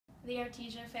The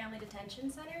Artesia Family Detention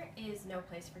Center is no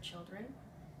place for children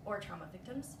or trauma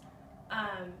victims.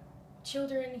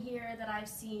 Children here that I've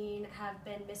seen have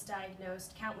been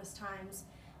misdiagnosed countless times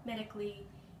medically,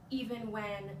 even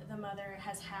when the mother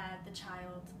has had the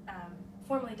child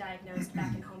formally diagnosed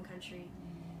back in home country.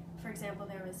 For example,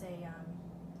 there was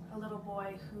a little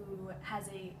boy who has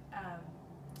a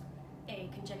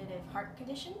congenitive heart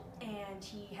condition, and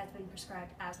he has been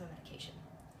prescribed asthma medication.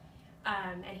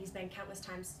 And he's been countless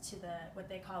times to what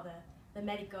they call the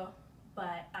medico,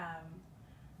 but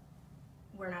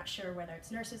we're not sure whether it's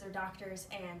nurses or doctors,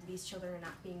 and these children are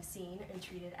not being seen and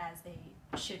treated as they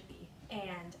should be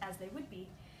and as they would be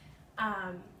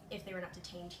if they were not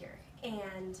detained here.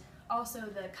 And also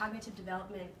the cognitive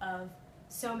development of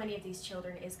so many of these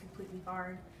children is completely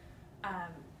barred,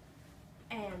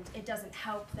 and it doesn't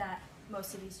help that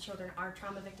most of these children are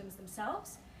trauma victims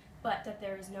themselves, but that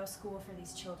there is no school for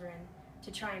these children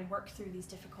to try and work through these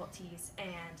difficulties,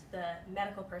 and the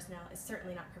medical personnel is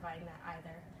certainly not providing that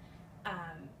either.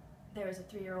 There was a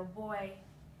 3-year-old boy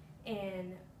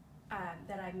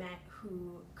that I met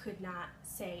who could not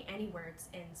say any words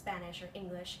in Spanish or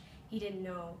English. He didn't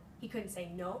know, he couldn't say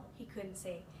no, he couldn't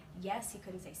say yes, he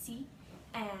couldn't say sí,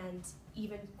 and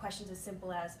even questions as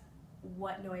simple as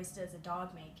what noise does a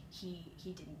dog make, he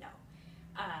didn't know.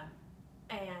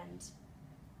 And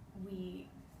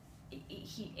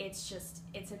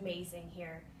it's amazing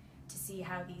here to see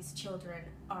how these children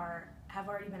have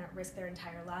already been at risk their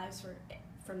entire lives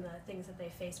from the things that they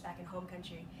faced back in home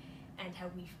country, and how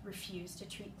we refuse to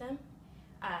treat them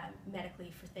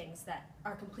medically for things that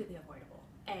are completely avoidable,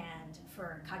 and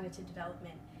for cognitive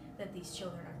development that these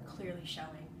children are clearly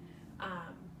showing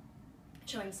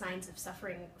signs of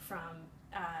suffering from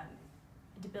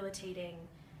debilitating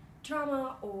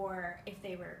trauma, or if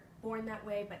they were born that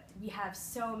way. But we have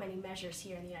so many measures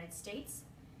here in the United States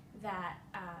that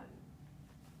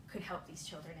could help these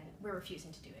children, and we're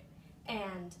refusing to do it.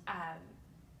 And